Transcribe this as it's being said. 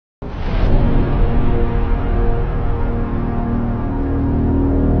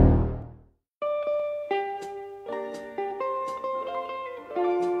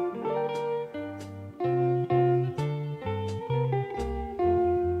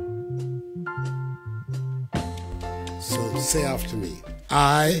So say after me.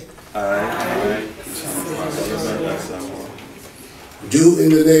 I do in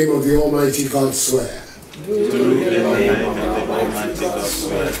the name of the Almighty God swear. Do in the name of the Almighty God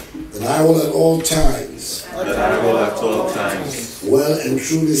swear. That I will at all times. That I will at all times. Well and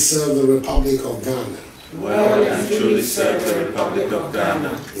truly serve the Republic of Ghana. Well and truly serve the Republic of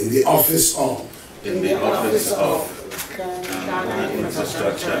Ghana. In the office of. In the office of Ghana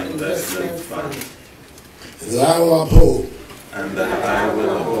Infrastructure Investment Fund. And that I will uphold. And that I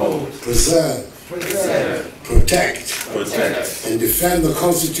will uphold. Preserve. Protect. And defend the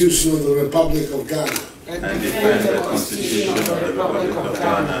Constitution of the Republic of Ghana. And defend the Constitution of the Republic of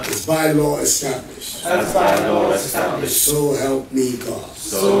Ghana. As by law established. As by law established. So help me God.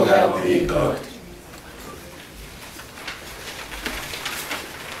 So help me God.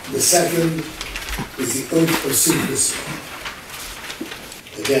 The second is the oath of secrecy.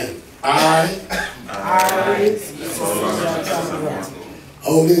 Again, I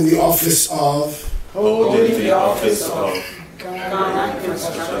holding the office of Ghana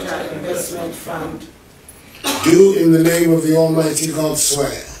Infrastructure Investment Fund. Do in the name of the Almighty God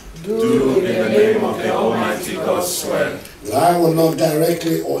swear. Do in the name of the Almighty God swear. That I will not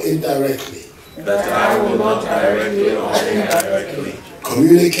directly or indirectly. That I will not directly or indirectly.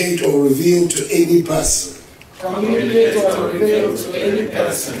 Communicate or reveal to any person. Communicate or reveal to any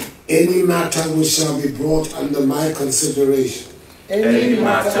person. Any matter which shall be brought under my consideration. Any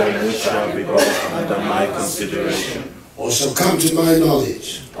matter which shall be brought under my consideration. Or shall come to my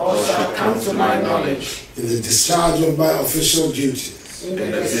knowledge. Or shall come to my knowledge. In the discharge of my official duties. In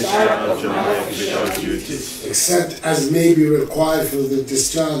the discharge of my official duties. Except as may be required for the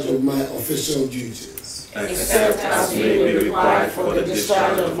discharge of my official duties. Except as may be required for the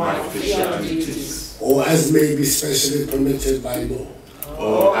discharge of my official duties. Or as may be specially permitted by law.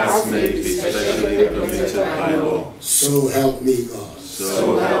 Or as may be specially permitted by law. So help me God.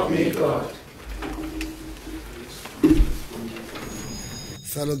 So help me God.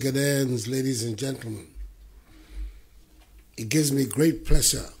 Fellow Ghanaians, ladies and gentlemen, it gives me great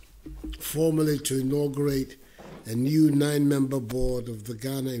pleasure formally to inaugurate a new 9-member board of the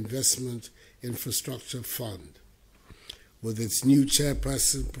Ghana Investment Infrastructure Fund, with its new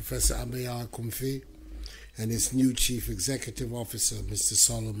chairperson, Professor Ameya Akomfe, and its new chief executive officer, Mr.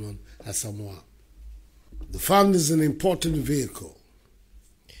 Solomon Asamoah. The fund is an important vehicle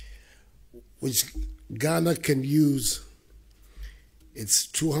which Ghana can use its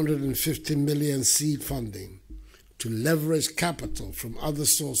 250 million seed funding to leverage capital from other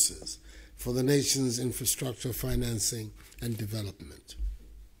sources for the nation's infrastructure financing and development.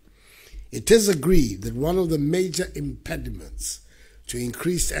 It is agreed that one of the major impediments to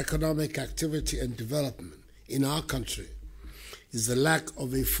increased economic activity and development in our country is the lack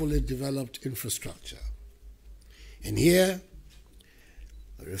of a fully developed infrastructure. And here,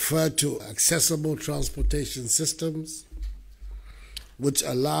 I refer to accessible transportation systems, which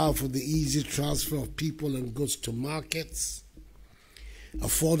allow for the easy transfer of people and goods to markets,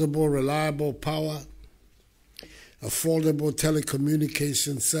 affordable, reliable power, affordable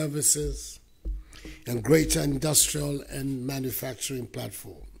telecommunication services, and greater industrial and manufacturing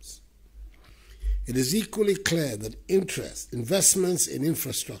platforms. It is equally clear that investments in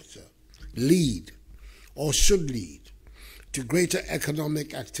infrastructure lead or should lead to greater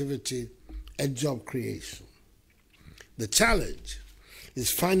economic activity and job creation. The challenge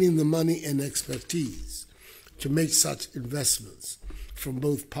is finding the money and expertise to make such investments from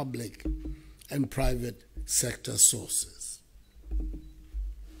both public and private sector sources.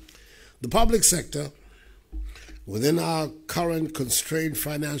 The public sector, within our current constrained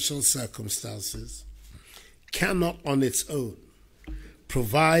financial circumstances, cannot on its own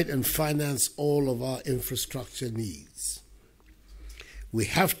provide and finance all of our infrastructure needs. We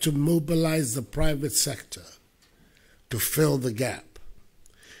have to mobilize the private sector to fill the gap.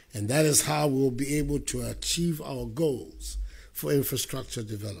 And that is how we'll be able to achieve our goals for infrastructure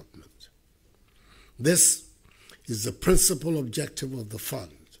development. This is the principal objective of the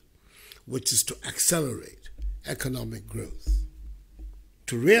fund, which is to accelerate economic growth.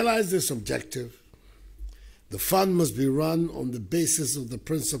 To realize this objective, the fund must be run on the basis of the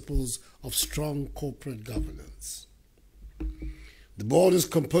principles of strong corporate governance. The board is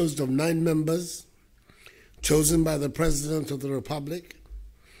composed of 9 members, chosen by the President of the Republic,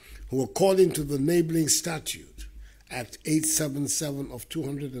 who, according to the enabling statute, Act 877 of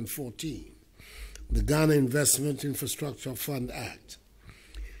 214, the Ghana Investment Infrastructure Fund Act,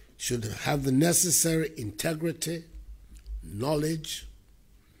 should have the necessary integrity, knowledge,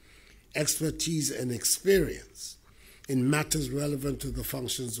 expertise, and experience in matters relevant to the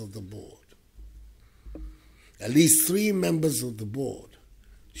functions of the board. At least 3 members of the board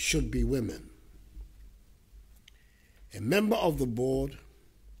should be women. A member of the board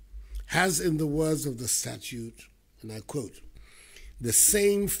has, in the words of the statute, and I quote, the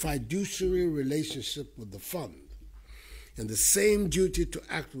same fiduciary relationship with the fund and the same duty to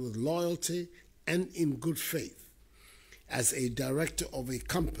act with loyalty and in good faith as a director of a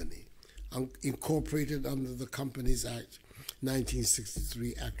company incorporated under the Companies Act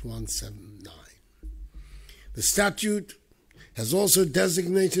 1963, Act 179. The statute has also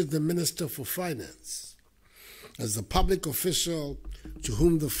designated the Minister for Finance as the public official to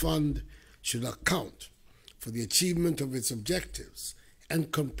whom the fund should account for the achievement of its objectives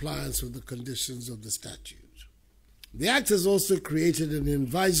and compliance with the conditions of the statute. The Act has also created an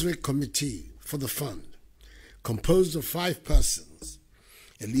advisory committee for the fund, composed of 5 persons,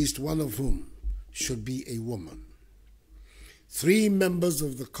 at least one of whom should be a woman. 3 members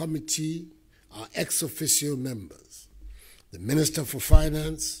of the committee are ex officio members: the Minister for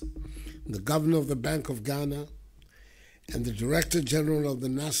Finance, the Governor of the Bank of Ghana, and the Director General of the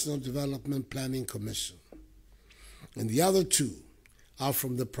National Development Planning Commission. And the other 2 are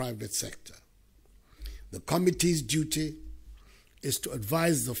from the private sector. The committee's duty is to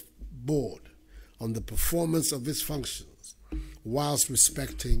advise the board on the performance of its functions whilst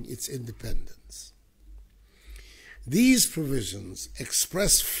respecting its independence. These provisions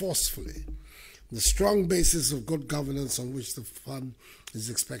express forcefully the strong basis of good governance on which the fund is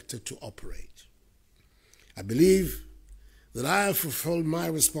expected to operate. I believe that I have fulfilled my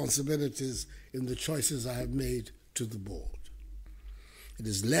responsibilities in the choices I have made to the board. It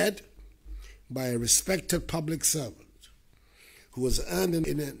is led by a respected public servant who has earned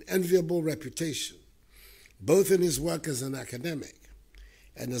an enviable reputation, both in his work as an academic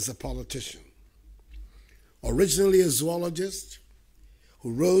and as a politician. Originally a zoologist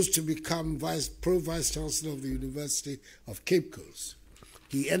who rose to become Pro-Vice Chancellor of the University of Cape Coast,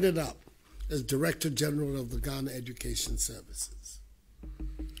 he ended up as Director General of the Ghana Education Services.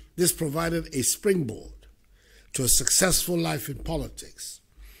 This provided a springboard to a successful life in politics,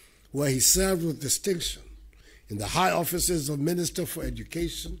 where he served with distinction in the high offices of Minister for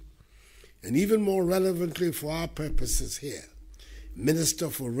Education, and even more relevantly for our purposes here, Minister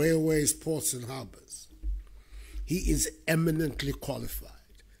for Railways, Ports and Harbors. He is eminently qualified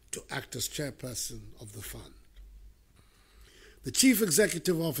to act as chairperson of the fund. The Chief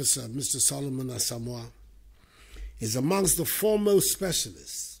Executive Officer, Mr. Solomon Asamoah, is amongst the foremost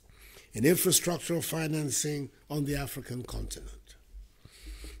specialists in infrastructural financing on the African continent.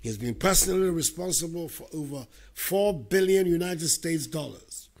 He has been personally responsible for over $4 billion United States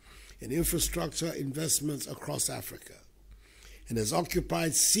dollars in infrastructure investments across Africa and has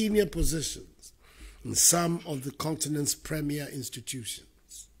occupied senior positions in some of the continent's premier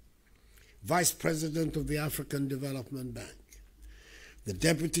institutions. Vice President of the African Development Bank, the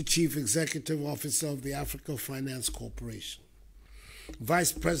Deputy Chief Executive Officer of the Africa Finance Corporation,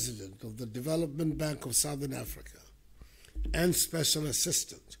 Vice President of the Development Bank of Southern Africa, and Special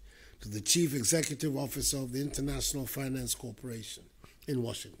Assistant to the Chief Executive Officer of the International Finance Corporation in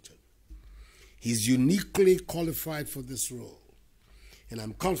Washington. He is uniquely qualified for this role, and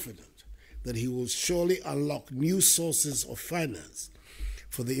I'm confident that he will surely unlock new sources of finance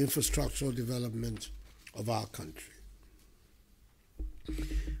for the infrastructural development of our country.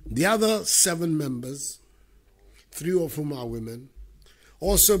 The other 7 members, 3 of whom are women,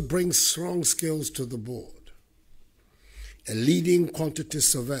 also bring strong skills to the board. A leading quantity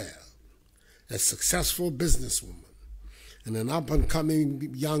surveyor, a successful businesswoman, and an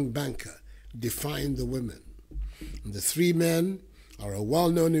up-and-coming young banker define the women. And the 3 men are a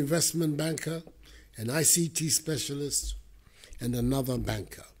well-known investment banker, an ICT specialist, and another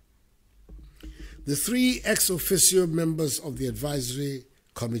banker. The 3 ex officio members of the advisory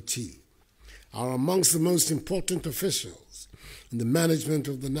committee are amongst the most important officials in the management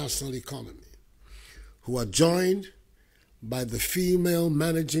of the national economy, who are joined by the female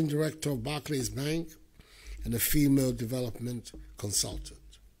managing director of Barclays Bank and a female development consultant.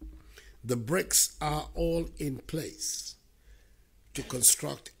 The bricks are all in place to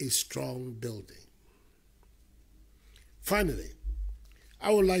construct a strong building. Finally,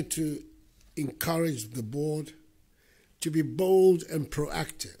 I would like to encourage the board to be bold and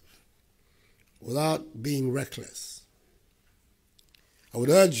proactive without being reckless. I would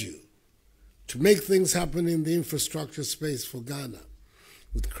urge you to make things happen in the infrastructure space for Ghana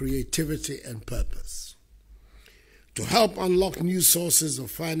with creativity and purpose, to help unlock new sources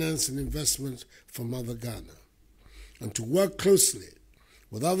of finance and investment for Mother Ghana, and to work closely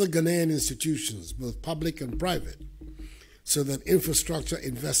with other Ghanaian institutions, both public and private, so that infrastructure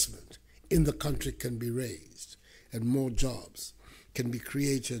investment in the country can be raised. and more jobs can be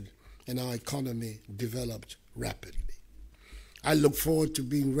created and our economy developed rapidly. I look forward to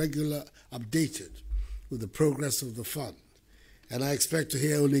being regularly updated with the progress of the fund, and I expect to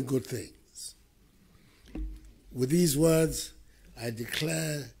hear only good things. With these words, I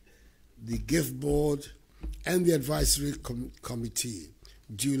declare the gift board and the advisory committee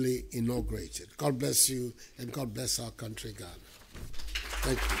duly inaugurated. God bless you, and God bless our country, Ghana.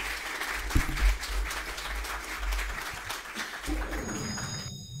 Thank you.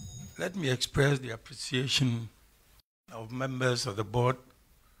 Let me express the appreciation of members of the board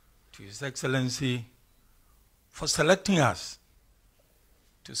to His Excellency for selecting us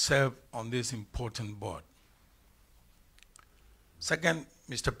to serve on this important board. Second,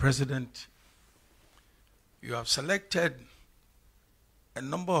 Mr. President, you have selected a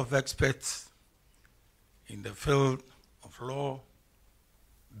number of experts in the field of law,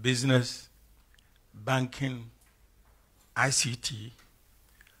 business, banking, ICT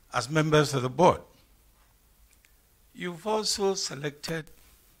as members of the board. You've also selected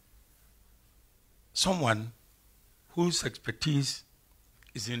someone whose expertise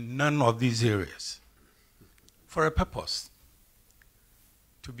is in none of these areas for a purpose,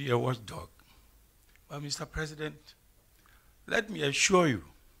 to be a watchdog. But Mr. President, let me assure you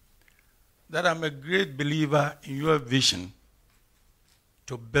that I'm a great believer in your vision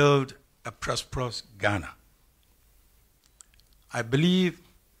to build a prosperous Ghana. I believe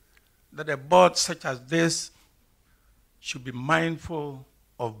that a board such as this should be mindful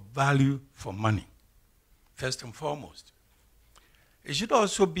of value for money, first and foremost. It should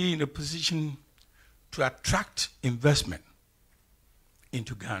also be in a position to attract investment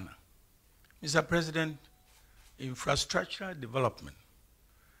into Ghana. Mr. President, infrastructure development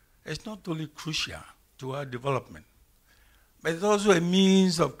is not only crucial to our development, but it's also a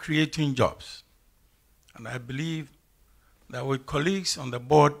means of creating jobs. And I believe that with colleagues on the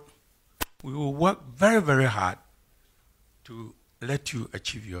board, we will work very, very hard to let you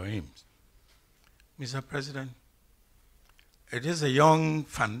achieve your aims. Mr. President, it is a young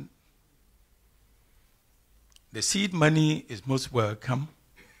fund. The seed money is most welcome,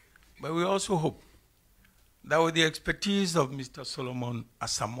 but we also hope that with the expertise of Mr. Solomon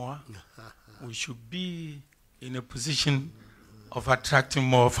Asamoah, we should be in a position of attracting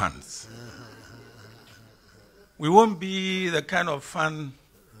more funds. We won't be the kind of fund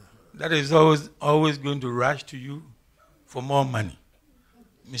that is always going to rush to you for more money.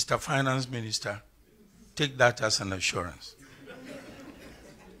 Mr. Finance Minister, take that as an assurance.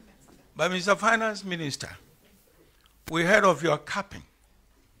 But Mr. Finance Minister, we heard of your capping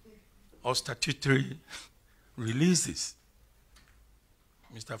of statutory releases.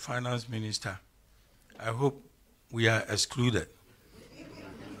 Mr. Finance Minister, I hope we are excluded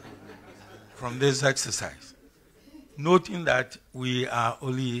from this exercise, noting that we are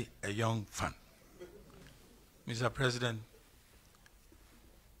only a young fund. Mr. President,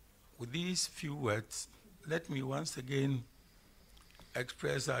 with these few words, let me once again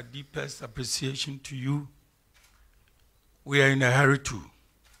express our deepest appreciation to you. We are in a hurry too,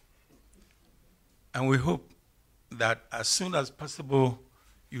 and we hope that as soon as possible,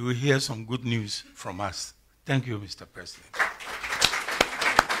 you will hear some good news from us. Thank you, Mr. President.